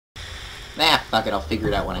Nah, fuck it, I'll figure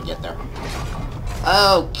it out when I get there.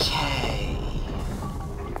 Okay.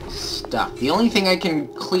 Stuff. The only thing I can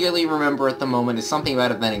clearly remember at the moment is something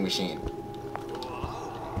about a vending machine.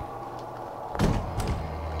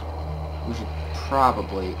 We should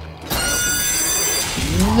probably...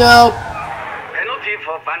 Nope! Penalty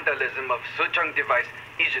for vandalism of Suchong device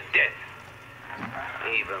is death.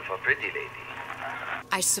 Even for pretty lady.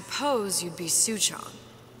 I suppose you'd be Suchong.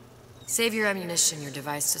 Save your ammunition, your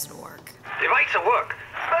device doesn't work. Device at work.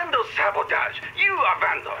 Vandal sabotage. You are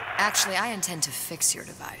vandal. Actually, I intend to fix your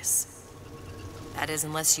device. That is,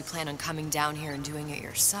 unless you plan on coming down here and doing it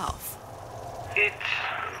yourself. It's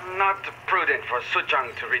not prudent for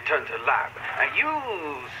Suchong to return to lab. And you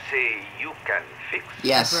say you can fix it?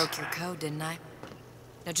 Yes. I broke your code, didn't I?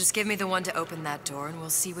 Now just give me the one to open that door and we'll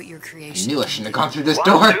see what your I creation knew I can shouldn't have do. gone through this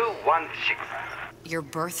door. 1216. Your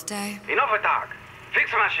birthday? Enough of talk.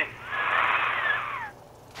 Fix the machine.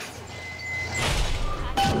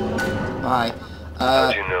 Bye.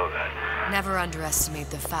 How'd you know that? Never underestimate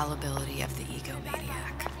the fallibility of the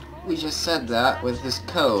egomaniac. We just said that with this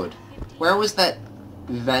code. Where was that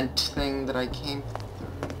vent thing that I came through?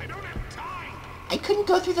 I couldn't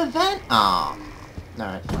go through the vent? Aw.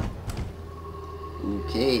 Alright, fine.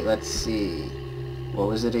 Okay, let's see. What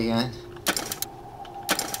was it again?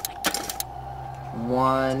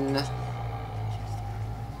 1...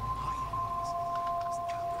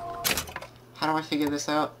 How do I figure this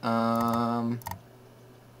out?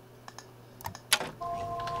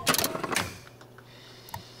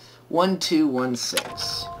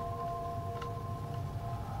 1216.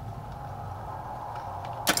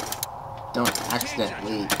 Don't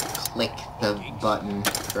accidentally click the button,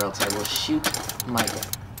 or else I will shoot my gun.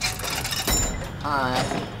 Hi.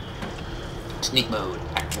 Sneak mode,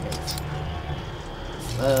 activate.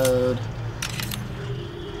 Load.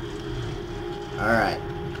 Alright.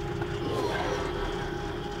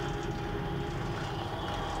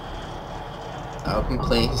 Open,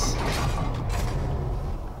 please.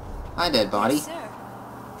 Hi, dead body. Yes, sir.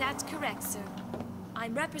 That's correct, sir.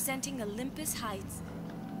 I'm representing Olympus Heights.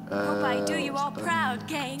 Hope I do you all proud,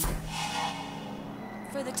 gang.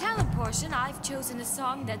 For the talent portion, I've chosen a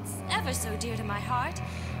song that's ever so dear to my heart.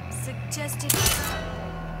 Suggested...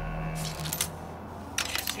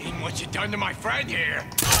 Seen what you done to my friend here.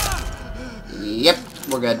 Yep,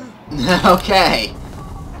 we're good. Okay.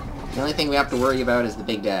 The only thing we have to worry about is the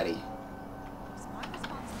Big Daddy.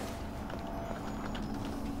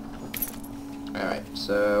 Alright,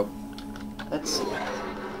 so... let's see.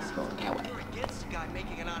 Let's go that way. Against a guy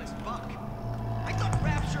making an honest buck. I thought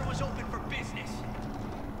Rapture was open for business.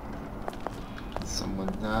 Someone...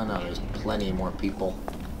 No, there's plenty more people.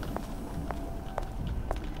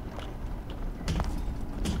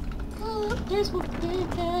 Oh, there's my Big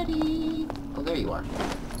Daddy. Oh, there you are.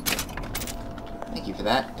 Thank you for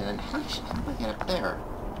that. And then how do I get up there?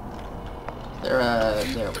 There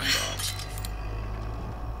we go.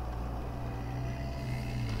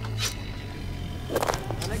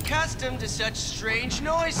 Unaccustomed to such strange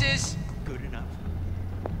noises. Good enough.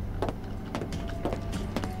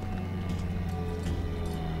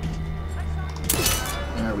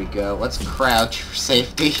 There we go. Let's crouch for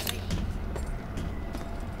safety.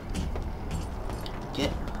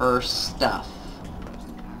 Get her stuff.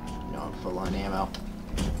 No, I'm full on ammo.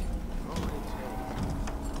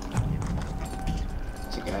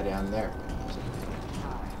 There's a guy down there.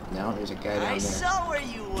 No, there's a guy down there. I saw where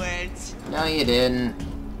you went. No, you didn't.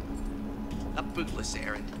 A bootless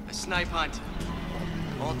errand. A snipe hunt.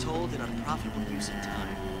 All told, an unprofitable use of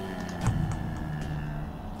time.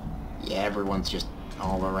 Yeah, everyone's just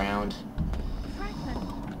all around.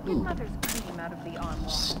 Ooh.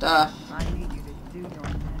 Stuff.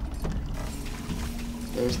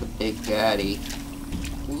 There's the Big Daddy.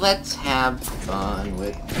 Let's have fun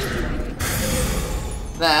with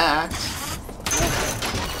that.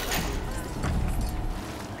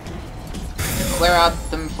 Clear out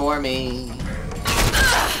them for me.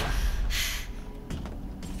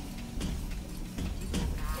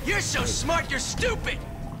 You're so smart, you're stupid!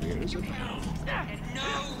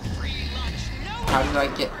 How did I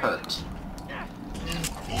get hurt?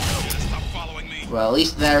 Well, at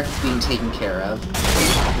least they're being taken care of.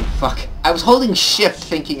 Oh, fuck. I was holding shift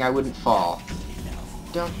thinking I wouldn't fall.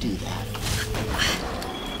 Don't do that.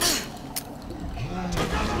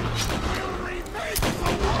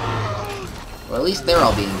 Well, at least they're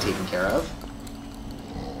all being taken care of.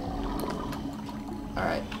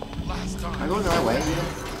 Alright. Am I going the right way?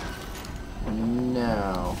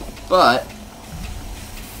 No. But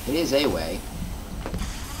it is a way.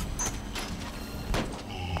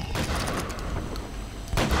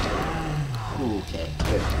 Okay,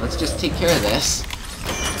 good. Let's just take care of this.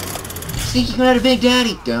 Sneaky coming out of Big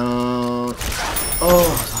Daddy! Don't... Oh,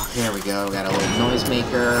 fuck, there we go. Got a little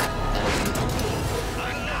noisemaker.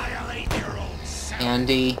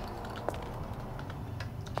 Handy.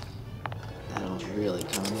 That'll really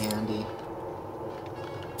come in handy.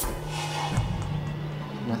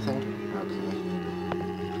 Nothing? Okay.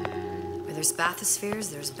 Where there's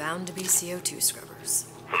bathyspheres, there's bound to be CO2 scrubbers.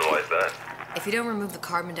 Why is that? If you don't remove the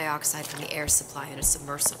carbon dioxide from the air supply in a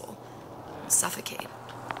submersible, you'll suffocate.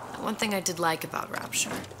 One thing I did like about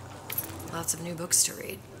Rapture, lots of new books to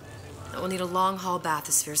read. We'll need a long-haul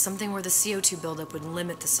bathysphere, something where the CO2 buildup would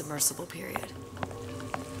limit the submersible period.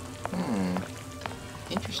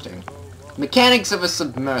 Interesting. Mechanics of a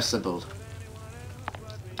submersible.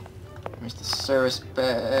 Here's the service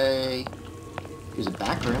bay. Here's a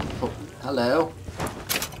back room. Oh, hello.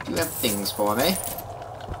 Do you have things for me?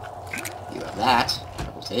 You have that. I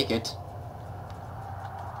will take it.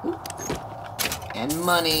 Ooh. And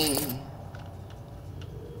money.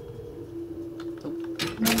 Oh,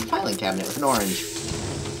 filing cabinet with an orange.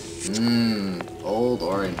 Old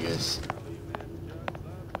oranges.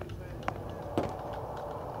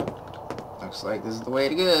 Looks like this is the way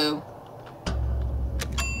to go.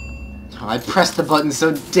 Oh, I pressed the button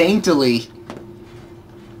so daintily.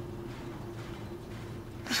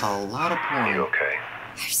 A lot of porn. You okay?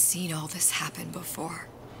 I've seen all this happen before.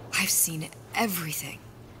 I've seen everything.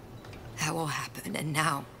 That will happen, and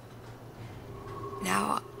now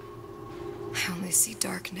I only see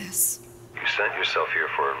darkness. You sent yourself here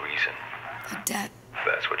for a reason. A debt. If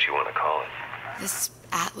that's what you want to call it. This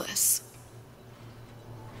Atlas.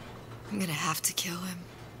 I'm gonna have to kill him.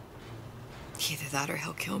 Either that or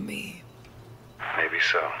he'll kill me. Maybe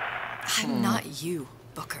so. I'm not you,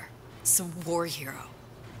 Booker. Some war hero.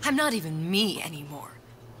 I'm not even me anymore.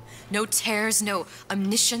 No tears, no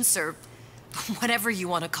omniscience, or whatever you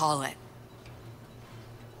want to call it.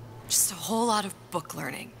 Just a whole lot of book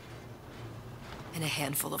learning. And a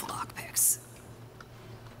handful of lockpicks.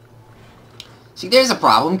 See, there's a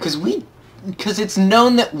problem, because it's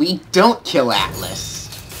known that we don't kill Atlas.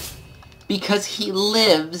 Because he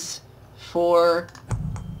lives for,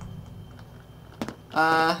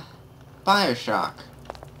 Bioshock.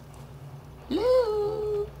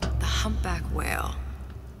 Hello? The humpback whale.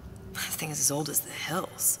 That thing is as old as the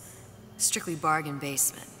hills. Strictly bargain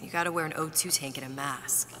basement. You gotta wear an O2 tank and a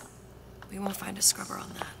mask. We won't find a scrubber on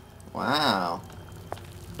that. Wow.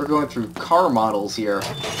 We're going through car models here.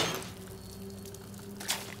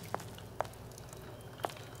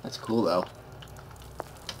 That's cool, though.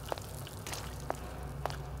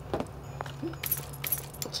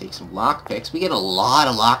 We'll take some lockpicks. We get a lot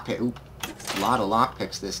of lockpicks. A lot of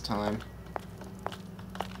lockpicks this time.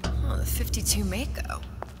 Oh, the 52 Mako.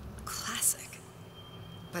 Classic.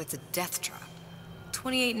 But it's a death trap.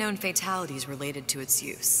 28 known fatalities related to its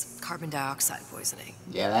use. Carbon dioxide poisoning.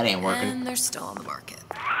 Yeah, that ain't working. And they're still on the market.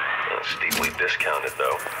 Steeply discounted,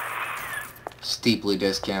 though. Steeply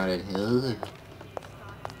discounted. Ugh.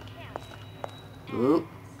 Ooh.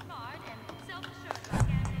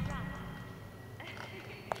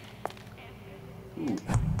 Ooh.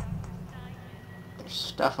 There's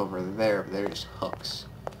stuff over there, but they're just hooks.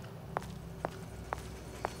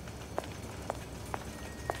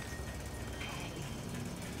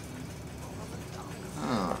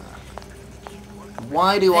 Huh.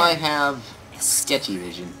 Why do I have sketchy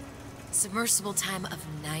vision? Submersible time of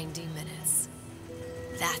 90 minutes.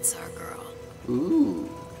 That's our girl. Ooh.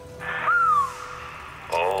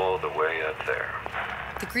 All the way up there.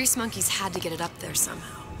 The Greasemonkeys had to get it up there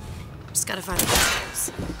somehow. Just gotta find the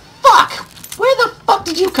controls. Fuck! Where the fuck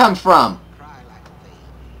did you come from?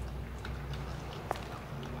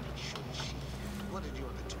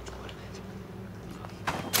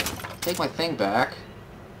 Take my thing back.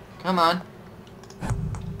 Come on.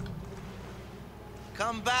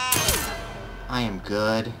 Come back! I am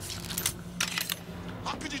good.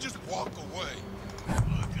 How could you just walk away?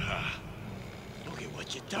 Look at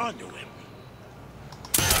what you done to him.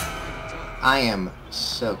 I am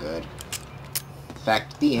so good.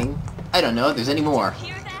 Fact being, I don't know if there's any more.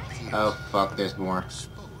 Oh fuck, there's more.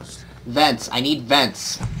 Vents. I need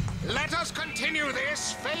vents. Let us continue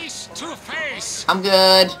this face to face. I'm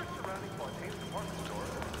good.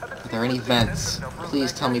 Are there any vents?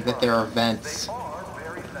 Please tell me that there are vents.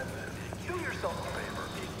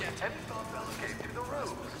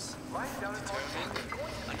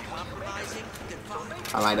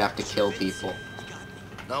 I might have to kill people.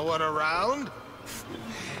 No one around?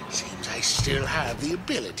 Seems I still have the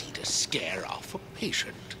ability to scare off a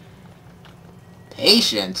patient.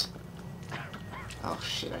 Patient? Oh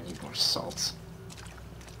shit, I need more salt.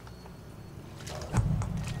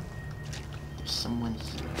 someone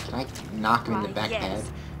here. Can I knock him in the back head?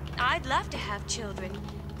 Yes. I'd love to have children.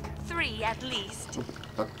 3 at least.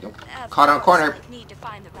 Fuck, nope. Of Caught on a course, corner. I'd need to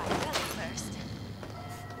find the right fellow first.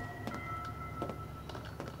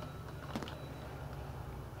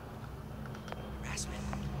 Rasmus,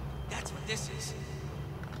 that's what this is.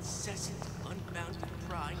 Incessant, unbounded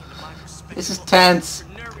prying into my respectable This is tense.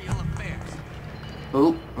 entrepreneurial affairs.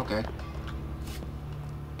 Ooh, okay.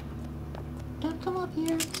 Don't come up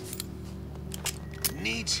here.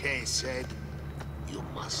 Nietzsche said, "You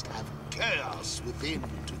must have chaos within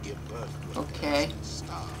to give birth to a Okay. dancing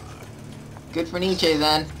star." Good for Nietzsche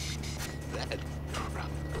then. That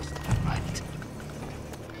was right.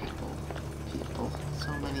 People,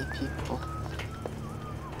 so many people.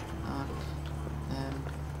 Knock them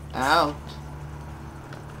out.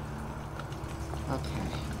 Okay.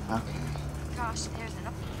 Gosh, there's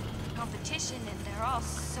an competition and they're all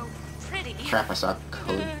so pretty. Crap, I saw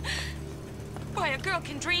code. Boy, a girl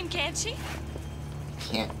can dream, can't she?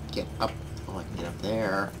 Can't get up. Oh, I can get up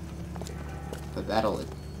there. But that'll...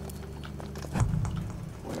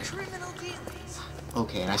 Where? Criminal dealings.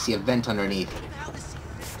 Okay, and I see a vent underneath. How to see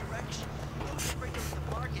this direction.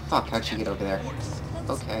 The market Fuck, how'd she get over there?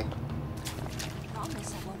 Okay.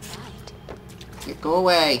 Promise I won't bite. Go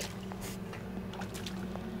away.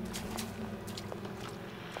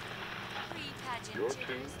 You're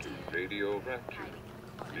tuned to Radio Rapture.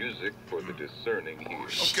 Music for the discerning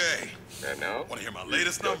ears. Okay. And now, Want to hear my we've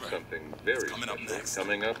latest got number? something very Coming up special next.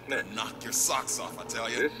 coming up next. Knock your socks off, I tell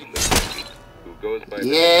you. This lady, who goes by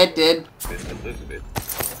Yeah, it did. the name Miss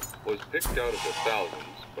Elizabeth, was picked out of the thousands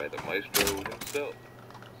by the maestro himself,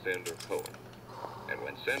 Sander Cohen. And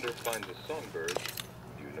when Sander finds a songbird,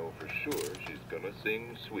 you know for sure she's gonna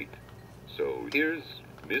sing sweet. So here's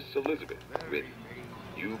Miss Elizabeth with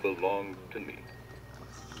You Belong to Me.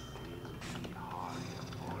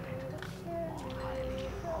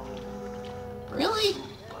 Really?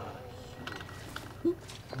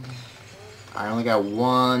 I only got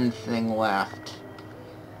one thing left.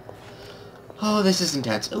 Oh, this is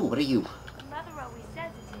intense. Oh, what are you? Mother always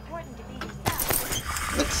says it's important to be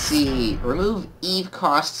yourself. Let's see. Remove Eve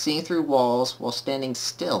cost seeing through walls while standing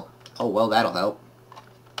still. Oh, well, that'll help.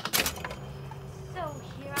 So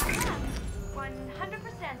here I am,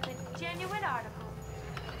 100% a genuine article.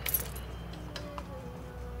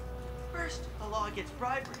 First, the law gets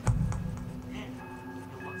bribery. Then,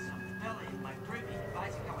 you want some fella in my privy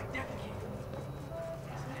advising how I defecate.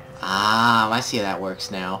 Ah, I see how that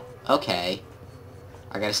works now. Okay.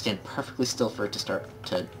 I gotta stand perfectly still for it to start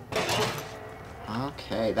to...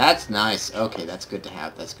 Okay, that's nice. Okay, that's good to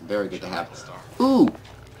have. That's very good to have. Ooh!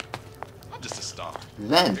 I'm just a star.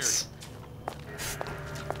 Vents.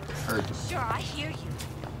 Or, Sure, I hear you.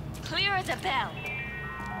 Clear as a bell.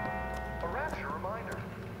 A Rapture reminder.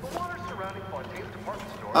 The water surrounding Fontaine's department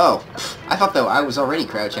store... oh, I thought though I was already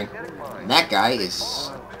crouching. And that guy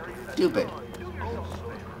is stupid.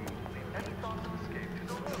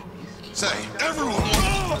 Say, everyone!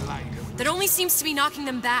 That only seems to be knocking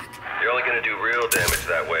them back. You're only gonna do real damage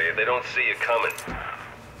that way if they don't see you coming.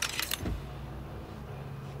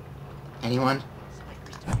 Anyone?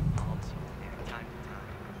 Spikers do bombs here from time to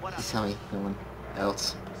time. What Please else? tell me no one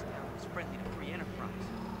else. This town is friendly to free enterprise.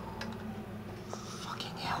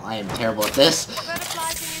 Fucking hell, I am terrible at this.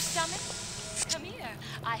 Butterflies in your stomach? Come here.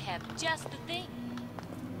 I have just the thing.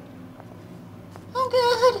 Oh,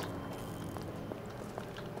 good.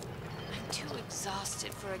 I'm too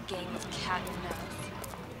exhausted for a game of cat and mouse.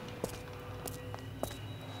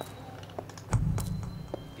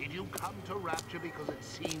 Did you come to Rapture because it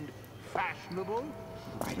seemed fashionable?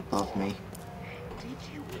 Right above me. Did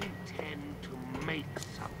you intend to make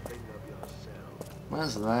something of yourself?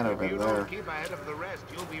 What's that over If you there? don't keep ahead of the rest,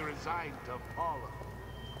 you'll be resigned to follow.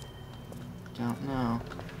 Don't know.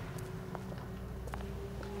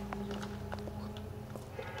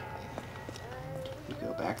 We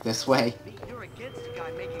go back this way. You're against a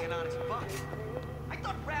guy making an honest buck. I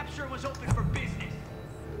thought Rapture was open for business.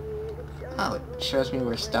 Oh, it shows me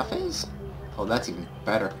where stuff is? Oh, that's even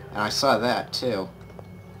better. And I saw that, too.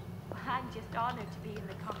 I'm just honored to be in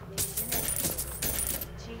the competition.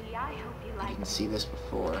 Gee, I hope you I like didn't it. see this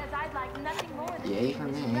before. Because I'd like nothing more than Yay to for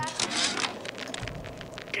be me. Mrs.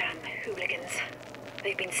 Rapture. Damn hooligans.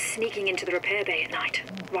 They've been sneaking into the repair bay at night,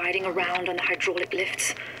 riding around on the hydraulic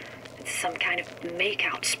lifts. It's some kind of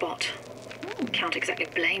make-out spot. Can't exactly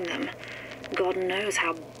blame them. God knows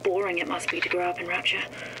how boring it must be to grow up in Rapture.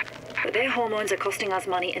 But their hormones are costing us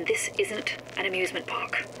money, and this isn't an amusement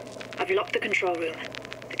park. I've locked the control room.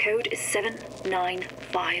 The code is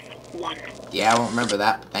 7951. Yeah, I won't remember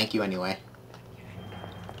that. Thank you anyway.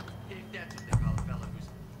 If that's what they call a fella who's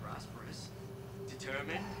prosperous.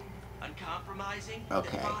 Determined, uncompromising.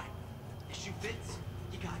 Okay. Then fine. The shoe fits.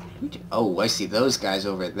 You got me. Oh, I see those guys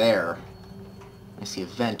over there. I see a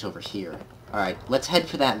vent over here. Alright, let's head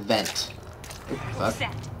for that vent. Oh, fuck.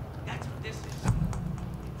 Set. That's what this is.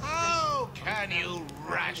 How can you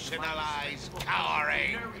rationalize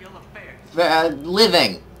cowering? Venereal affairs.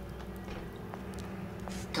 Living!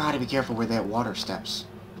 Gotta be careful where that water steps.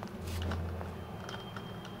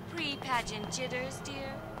 Pre-pageant jitters,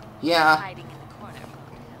 dear. Yeah. Hiding in the corner.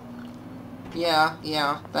 Yeah.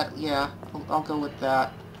 I'll go with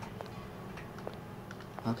that.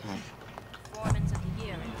 Okay. Performance of the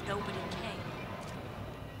year and nobody came.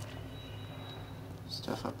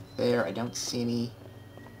 Stuff up there. I don't see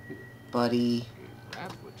anybody.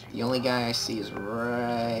 The only guy I see is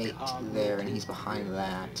right there, and he's behind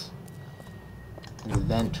that. And the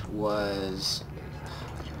vent was on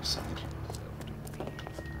the other side.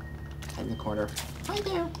 Head in the corner. Hi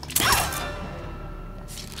there.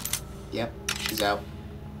 Yep, she's out.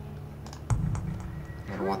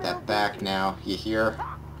 I don't want that back now. You hear?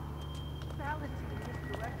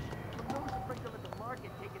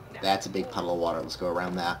 That's a big puddle of water. Let's go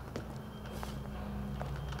around that.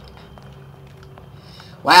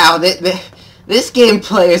 Wow, this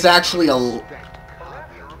gameplay is actually a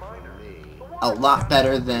lot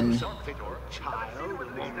better than...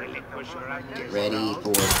 Get ready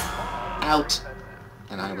for out.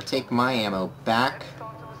 And I will take my ammo back.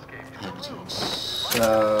 I'm doing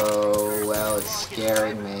so well, it's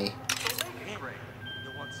scaring me.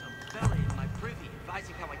 You'll want some belly in my privy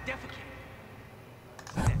advising how I defecate.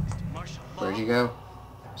 Next, martial law. Where'd you go?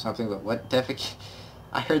 Something but what defecate?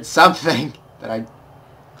 I heard something that I...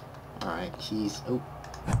 Alright, keys. Oh.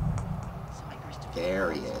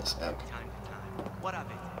 There he is. Okay. What of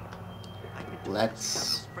it?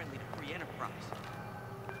 Let's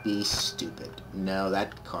be stupid. No,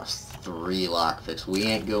 that costs 3 lockpicks. We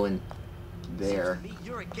ain't going there.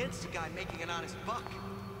 You're against a guy making an honest buck.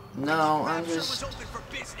 No, Was open for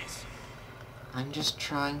business. I'm just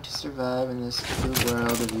trying to survive in this new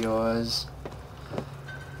world of yours.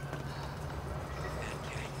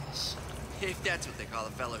 If that's what they call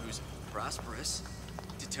a fellow who's prosperous,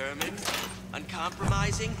 determined,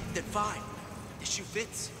 uncompromising, then fine. The shoe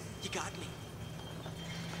fits. You got me.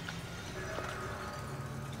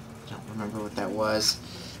 Don't remember what that was.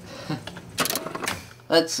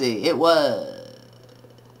 Let's see. It was...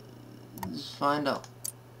 Find out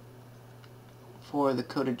for the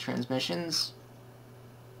coded transmissions.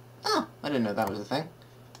 Oh, I didn't know that was a thing.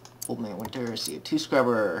 Old Man Winter, CO2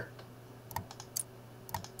 scrubber.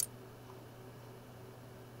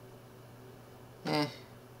 Eh.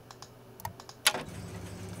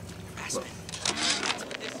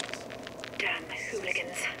 Damn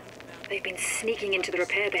hooligans. They've been sneaking into the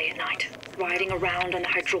repair bay at night, riding around on the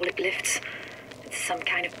hydraulic lifts. It's some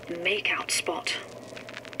kind of make-out spot.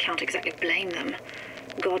 Can't exactly blame them.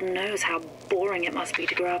 God knows how boring it must be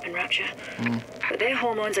to grow up in Rapture. But their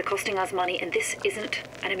hormones are costing us money, and this isn't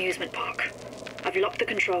an amusement park. I've locked the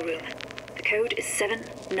control room. The code is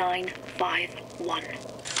 7951.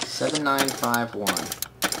 7951.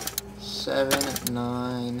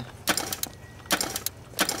 79...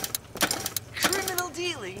 Criminal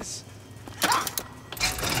dealings?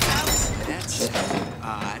 That's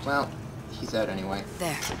odd. Well, he's out anyway.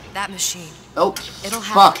 There, that machine. Oh, It'll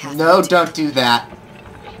have fuck. caffeine No, too. don't do that.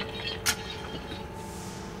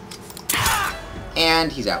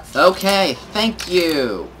 And he's out. Okay, thank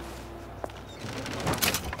you.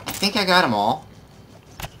 I think I got them all.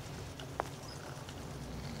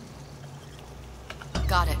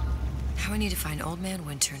 Got it. Now we need to find Old Man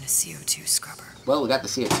Winter and a CO2 scrubber. Well, we got the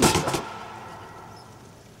CO2 scrubber.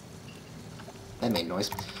 That made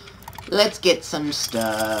noise. Let's get some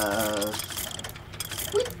stuff.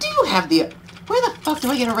 We do have the... Where the fuck do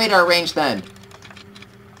I get a radar range then?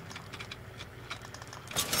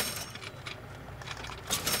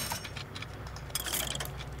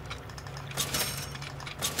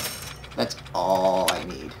 That's all I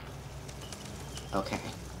need. Okay.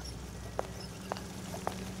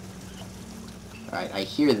 Alright, I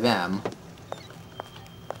hear them.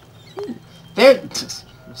 Ooh, there...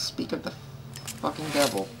 Speak of the fucking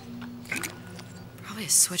devil. Probably a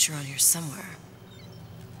switch around here somewhere.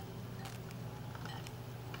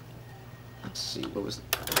 Let's see, what was...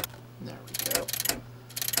 There we go.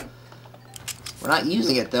 We're not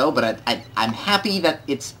using it though, but I'm happy that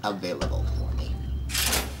it's available for me.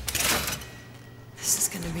 This is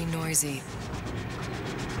gonna be noisy.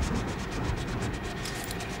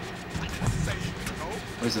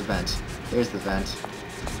 Where's the vent? There's the vent.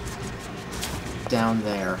 Down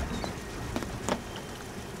there.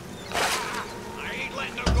 I ain't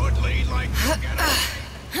letting a good lead like you get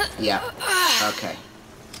Yeah. Okay.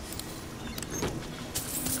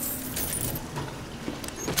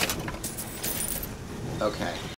 Okay.